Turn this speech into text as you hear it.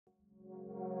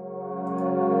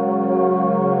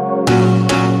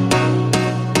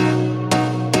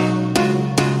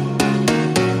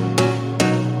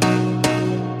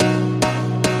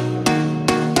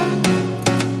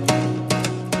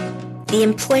The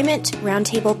Employment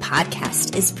Roundtable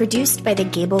podcast is produced by the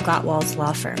Gable Gottwalls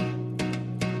Law Firm.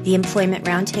 The Employment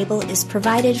Roundtable is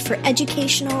provided for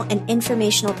educational and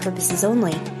informational purposes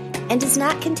only and does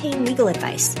not contain legal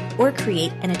advice or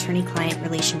create an attorney-client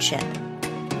relationship.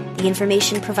 The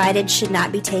information provided should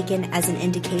not be taken as an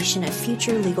indication of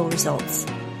future legal results.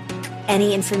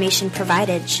 Any information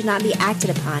provided should not be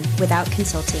acted upon without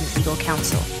consulting legal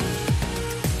counsel.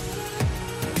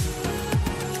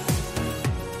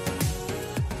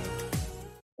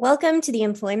 Welcome to the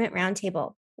Employment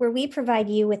Roundtable, where we provide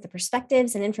you with the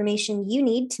perspectives and information you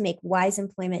need to make wise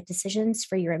employment decisions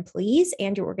for your employees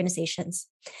and your organizations.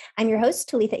 I'm your host,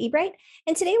 Talitha Ebright,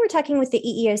 and today we're talking with the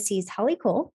EEOC's Holly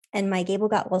Cole and my Gable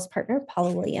Gottwalls partner,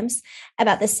 Paula Williams,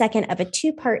 about the second of a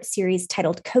two-part series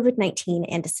titled COVID-19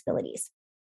 and Disabilities.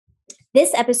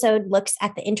 This episode looks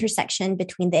at the intersection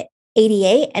between the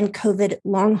ADA and COVID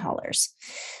long haulers.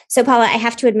 So Paula, I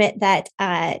have to admit that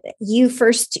you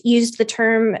first used the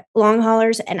term long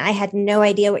haulers and I had no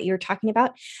idea what you were talking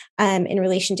about in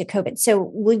relation to COVID. So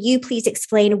will you please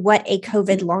explain what a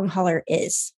COVID long hauler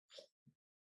is?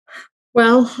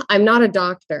 Well, I'm not a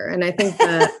doctor, and I think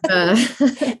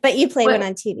that but you play one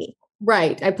on TV.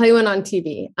 Right. I play one on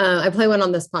TV. I play one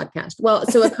on this podcast. Well,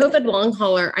 so a COVID long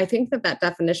hauler, I think that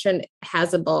definition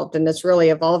has evolved and it's really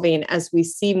evolving as we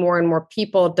see more and more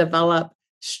people develop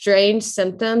strange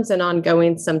symptoms and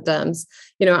ongoing symptoms.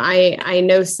 You know, I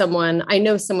know someone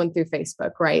through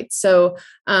Facebook, right? So,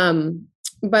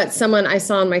 but someone I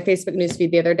saw on my Facebook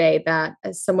newsfeed the other day that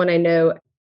someone I know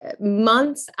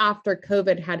months after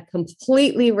COVID had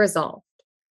completely resolved,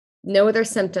 no other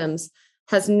symptoms,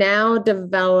 has now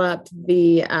developed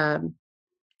the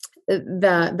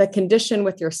condition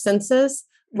with your senses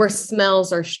where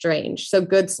smells are strange. So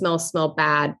good smells smell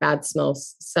bad, bad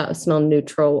smells smell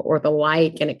neutral or the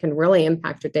like, and it can really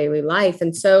impact your daily life.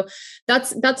 And so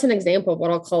that's an example of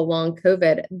what I'll call long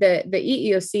COVID. The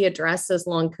EEOC addresses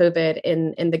long COVID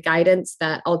in the guidance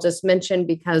that I'll just mention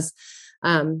because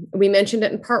we mentioned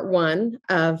it in part one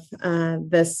of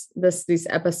these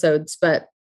episodes, but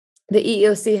the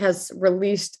EEOC has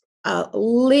released a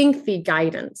lengthy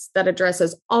guidance that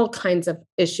addresses all kinds of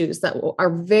issues that are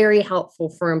very helpful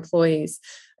for employees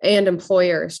and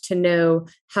employers to know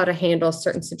how to handle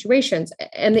certain situations.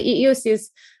 And the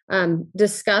EEOC's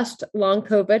discussed long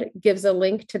COVID, gives a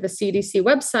link to the CDC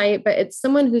website, but it's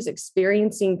someone who's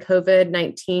experiencing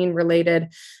COVID-19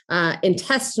 related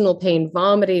intestinal pain,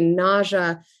 vomiting,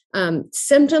 nausea,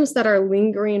 symptoms that are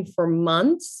lingering for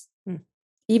months,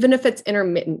 even if it's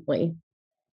intermittently.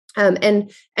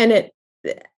 And it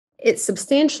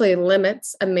substantially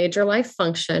limits a major life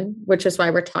function, which is why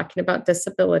we're talking about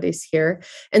disabilities here.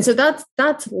 And so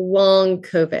that's long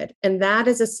COVID. And that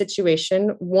is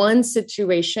one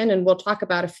situation, and we'll talk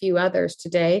about a few others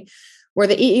today, where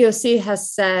the EEOC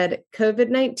has said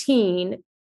COVID-19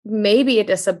 may be a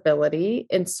disability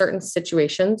in certain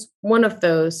situations. One of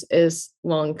those is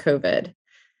long COVID.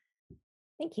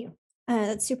 Thank you.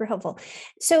 That's super helpful.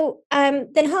 So then,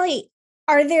 Holly,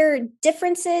 are there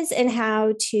differences in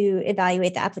how to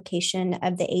evaluate the application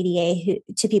of the ADA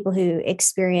to people who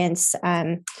experience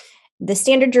the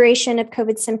standard duration of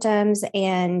COVID symptoms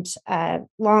and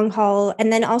long haul?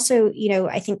 And then also,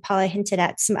 I think Paula hinted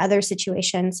at some other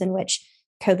situations in which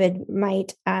COVID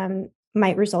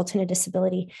might result in a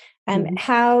disability.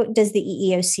 How does the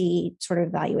EEOC sort of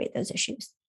evaluate those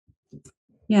issues?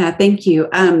 Yeah, thank you.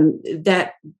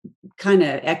 That kind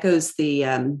of echoes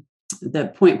the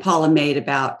point Paula made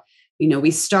about,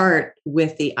 we start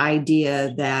with the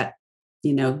idea that,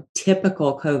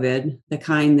 typical COVID, the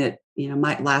kind that,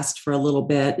 might last for a little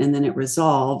bit and then it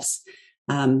resolves,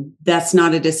 that's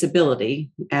not a disability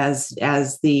as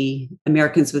the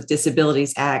Americans with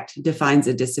Disabilities Act defines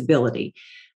a disability.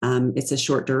 It's a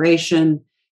short duration.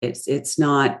 It's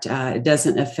not, it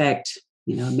doesn't affect,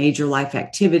 major life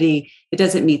activity. It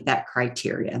doesn't meet that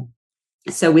criteria.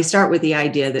 So we start with the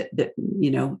idea that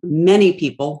many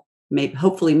people,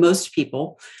 hopefully most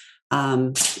people,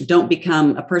 don't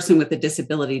become a person with a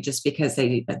disability just because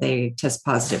they test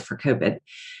positive for COVID.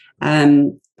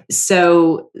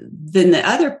 So then the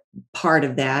other part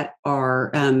of that are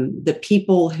the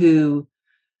people who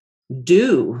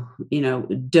do,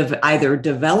 either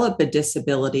develop a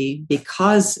disability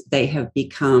because they have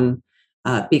become,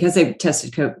 because they've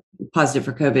tested positive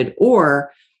for COVID,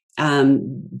 or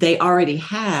they already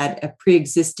had a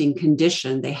pre-existing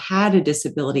condition. They had a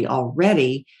disability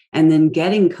already, and then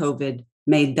getting COVID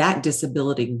made that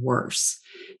disability worse.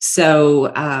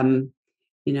 So,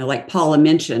 like Paula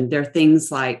mentioned, there are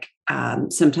things like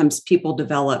sometimes people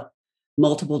develop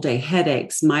multiple day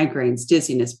headaches, migraines,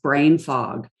 dizziness, brain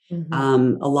fog.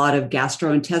 a lot of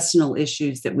gastrointestinal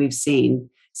issues that we've seen.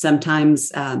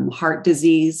 Sometimes heart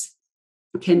disease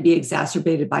can be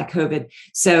exacerbated by COVID.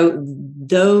 So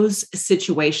those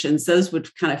situations, those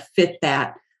would kind of fit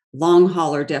that long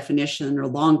hauler definition or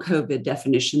long COVID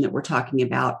definition that we're talking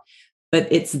about. But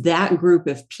it's that group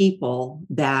of people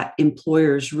that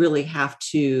employers really have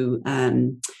to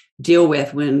deal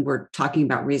with when we're talking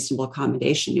about reasonable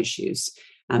accommodation issues.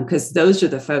 Because those are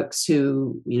the folks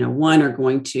who, one, are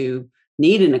going to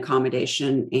need an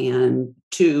accommodation, and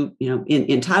two,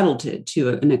 entitled to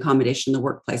an accommodation in the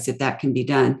workplace if that can be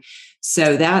done.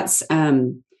 So that's,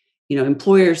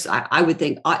 employers, I would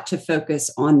think, ought to focus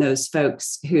on those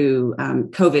folks who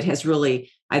COVID has really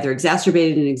either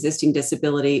exacerbated an existing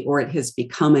disability or it has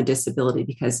become a disability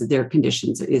because their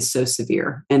conditions is so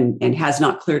severe and has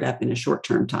not cleared up in a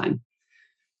short-term time.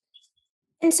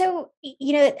 And so,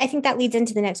 I think that leads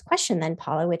into the next question then,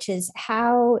 Paula, which is,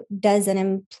 how does an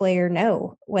employer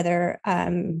know whether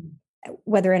an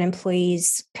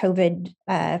employee's COVID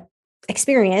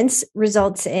experience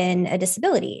results in a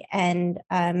disability, and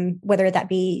whether that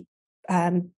be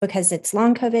because it's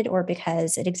long COVID or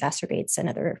because it exacerbates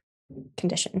another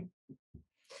condition?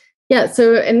 Yeah.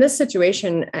 So in this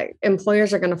situation,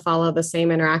 employers are going to follow the same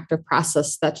interactive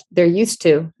process that they're used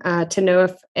to know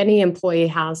if any employee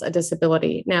has a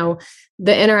disability. Now,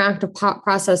 the interactive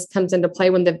process comes into play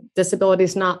when the disability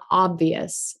is not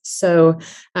obvious. So,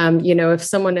 if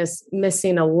someone is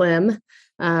missing a limb,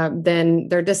 then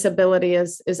their disability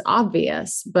is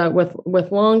obvious. But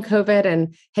with long COVID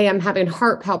and, hey, I'm having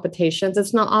heart palpitations,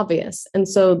 it's not obvious. And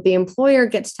so the employer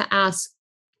gets to ask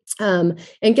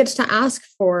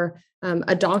for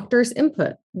a doctor's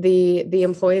input, the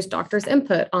employee's doctor's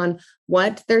input on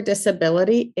what their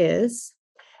disability is,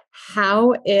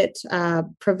 how it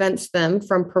prevents them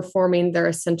from performing their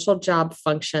essential job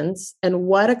functions, and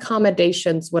what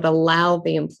accommodations would allow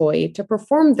the employee to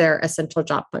perform their essential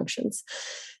job functions.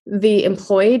 The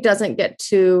employee doesn't get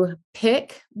to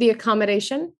pick the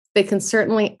accommodation. They can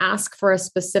certainly ask for a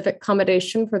specific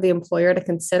accommodation for the employer to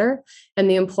consider, and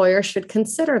the employer should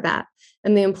consider that.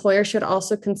 And the employer should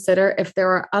also consider if there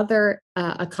are other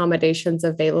accommodations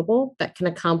available that can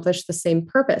accomplish the same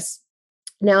purpose.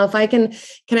 Now, if I can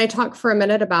I talk for a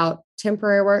minute about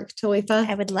temporary work, Talitha?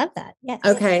 I would love that. Yes.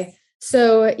 Okay.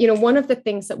 So, one of the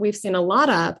things that we've seen a lot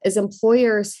of is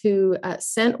employers who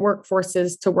sent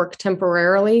workforces to work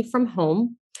temporarily from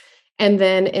home. And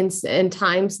then in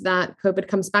times that COVID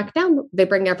comes back down, they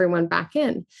bring everyone back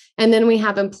in. And then we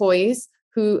have employees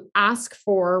who ask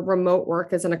for remote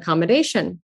work as an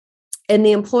accommodation. And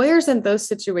the employers in those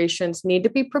situations need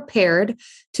to be prepared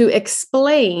to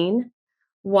explain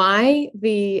why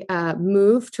the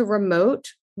move to remote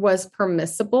was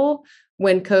permissible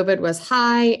when COVID was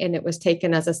high and it was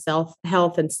taken as a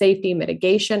health and safety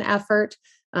mitigation effort,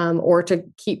 or to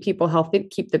keep people healthy,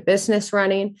 keep the business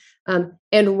running,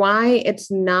 and why it's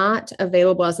not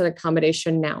available as an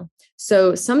accommodation now.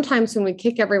 So sometimes when we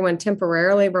kick everyone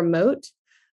temporarily remote,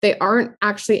 they aren't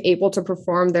actually able to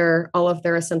perform all of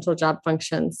their essential job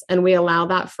functions. And we allow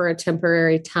that for a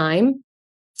temporary time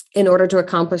in order to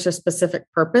accomplish a specific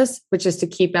purpose, which is to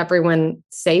keep everyone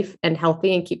safe and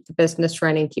healthy and keep the business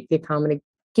running, keep the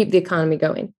economy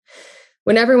going.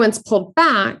 When everyone's pulled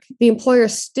back, the employer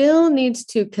still needs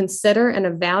to consider and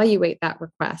evaluate that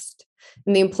request.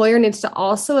 And the employer needs to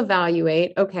also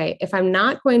evaluate, okay, if I'm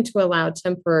not going to allow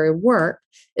temporary work,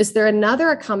 is there another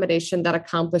accommodation that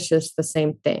accomplishes the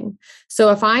same thing?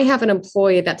 So if I have an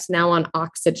employee that's now on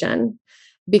oxygen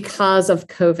because of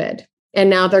COVID, and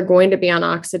now they're going to be on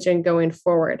oxygen going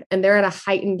forward, and they're at a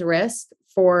heightened risk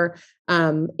for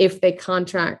if they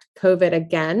contract COVID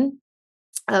again,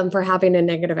 for having a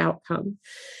negative outcome,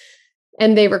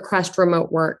 and they request remote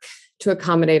work to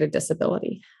accommodate a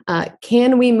disability.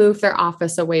 Can we move their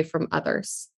office away from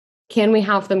others? Can we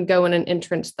have them go in an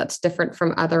entrance that's different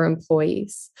from other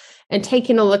employees? And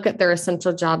taking a look at their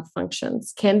essential job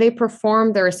functions. Can they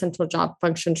perform their essential job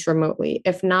functions remotely?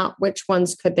 If not, which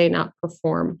ones could they not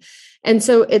perform? And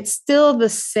so it's still the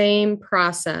same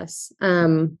process.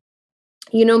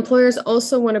 Employers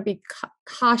also want to be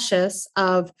cautious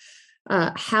of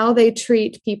how they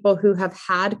treat people who have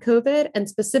had COVID, and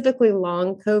specifically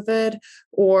long COVID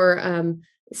or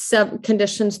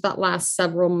conditions that last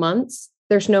several months.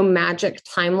 There's no magic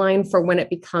timeline for when it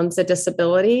becomes a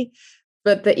disability,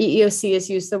 but the EEOC has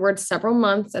used the word several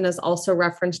months and has also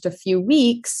referenced a few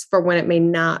weeks for when it may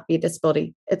not be a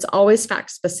disability. It's always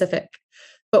fact specific.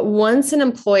 But once an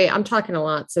employee, I'm talking a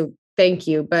lot, so thank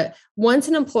you, but once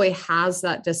an employee has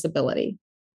that disability,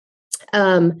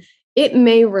 it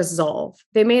may resolve.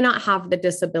 They may not have the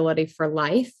disability for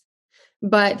life,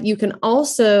 But you can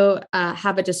also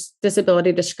have a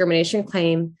disability discrimination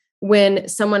claim when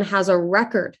someone has a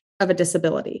record of a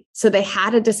disability. So they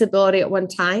had a disability at one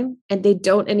time and they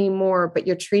don't anymore, but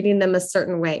you're treating them a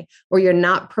certain way, or you're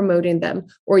not promoting them,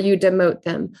 or you demote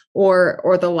them,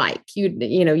 or the like.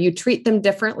 You treat them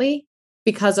differently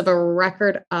because of a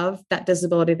record of that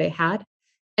disability they had.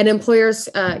 And employers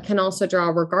can also draw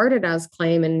a regarded as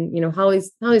claim. And,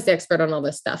 Holly's the expert on all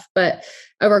this stuff, but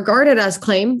a regarded as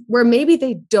claim where maybe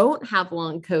they don't have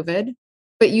long COVID,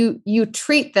 but you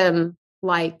treat them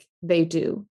like they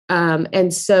do.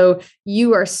 And so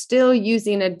you are still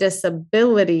using a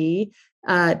disability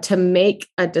to make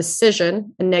a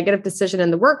negative decision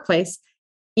in the workplace,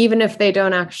 even if they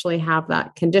don't actually have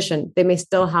that condition. They may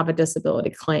still have a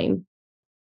disability claim.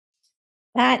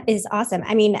 That is awesome.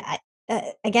 I mean,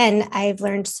 again, I've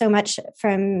learned so much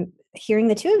from hearing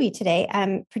the two of you today.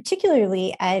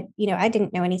 Particularly, I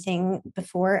didn't know anything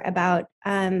before about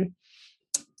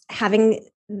having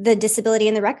the disability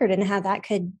in the record and how that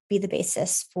could be the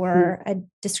basis for a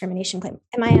discrimination claim.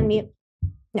 Am I on mute?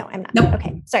 No, I'm not. Nope.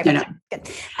 Okay. Sorry. Good.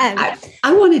 I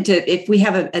wanted to, if we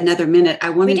have another minute, I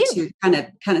wanted to kind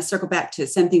of circle back to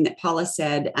something that Paula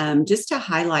said, just to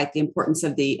highlight the importance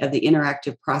of the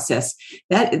interactive process.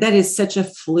 That is such a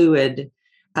fluid,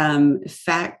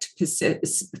 fact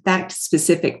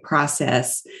specific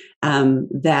process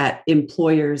that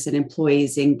employers and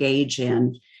employees engage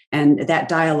in. And that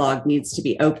dialogue needs to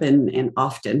be open and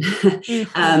often.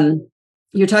 Mm-hmm.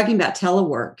 You're talking about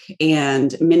telework,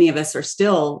 and many of us are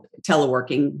still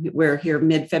teleworking. We're here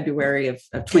mid-February of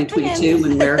 2022,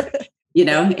 and we're,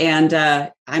 and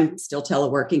I'm still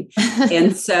teleworking.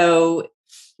 And so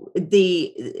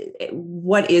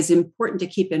what is important to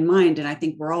keep in mind, and I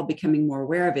think we're all becoming more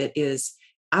aware of it, is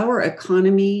our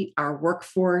economy, our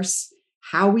workforce,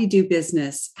 how we do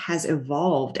business has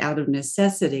evolved out of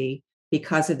necessity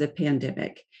because of the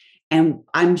pandemic. And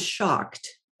I'm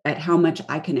shocked at how much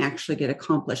I can actually get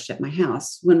accomplished at my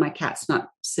house when my cat's not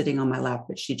sitting on my lap,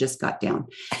 but she just got down.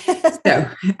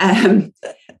 So,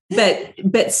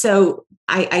 so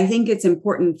I think it's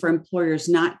important for employers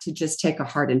not to just take a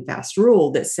hard and fast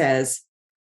rule that says,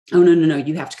 oh, no,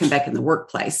 you have to come back in the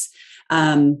workplace.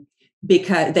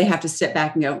 Because they have to step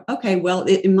back and go, okay, well,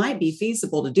 it might be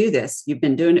feasible to do this. You've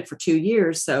been doing it for 2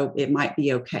 years, so it might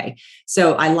be okay.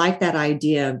 So I like that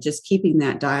idea of just keeping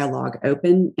that dialogue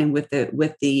open. And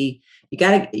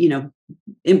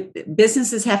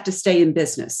businesses have to stay in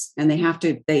business, and they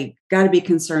got to be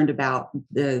concerned about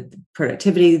the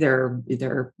productivity, their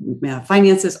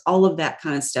finances, all of that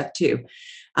kind of stuff too.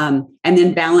 And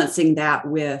then balancing that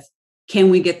with,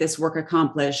 can we get this work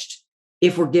accomplished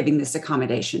if we're giving this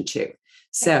accommodation too?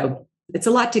 So it's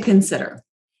a lot to consider.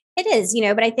 It is,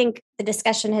 but I think the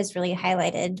discussion has really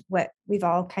highlighted what we've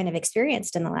all kind of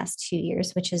experienced in the last 2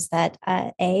 years, which is that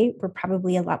we're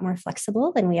probably a lot more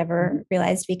flexible than we ever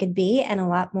realized we could be, and a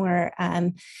lot more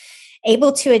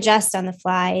able to adjust on the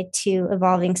fly to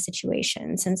evolving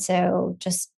situations. And so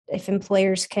just if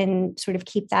employers can sort of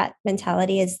keep that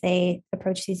mentality as they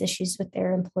approach these issues with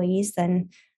their employees, then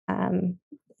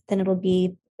it'll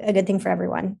be a good thing for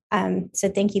everyone. So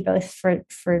thank you both for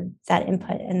that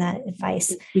input and that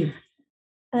advice.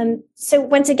 So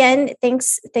once again,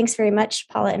 thanks very much,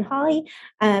 Paula and Holly.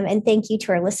 And thank you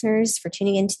to our listeners for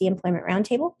tuning into the Employment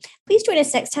Roundtable. Please join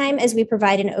us next time as we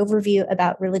provide an overview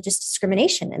about religious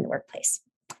discrimination in the workplace.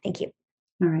 Thank you.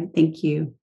 All right. Thank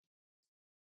you.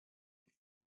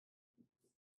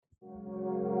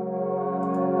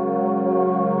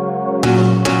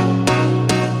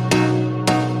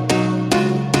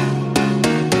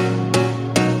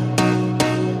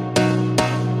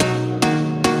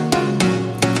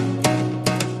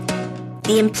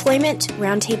 The Employment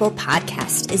Roundtable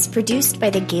podcast is produced by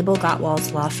the Gable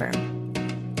Gottwalls Law Firm.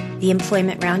 The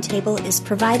Employment Roundtable is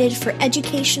provided for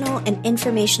educational and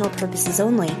informational purposes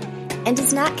only and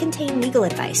does not contain legal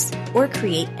advice or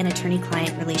create an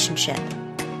attorney-client relationship.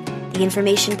 The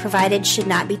information provided should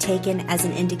not be taken as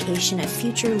an indication of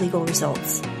future legal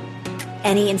results.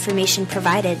 Any information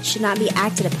provided should not be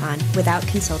acted upon without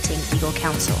consulting legal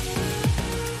counsel.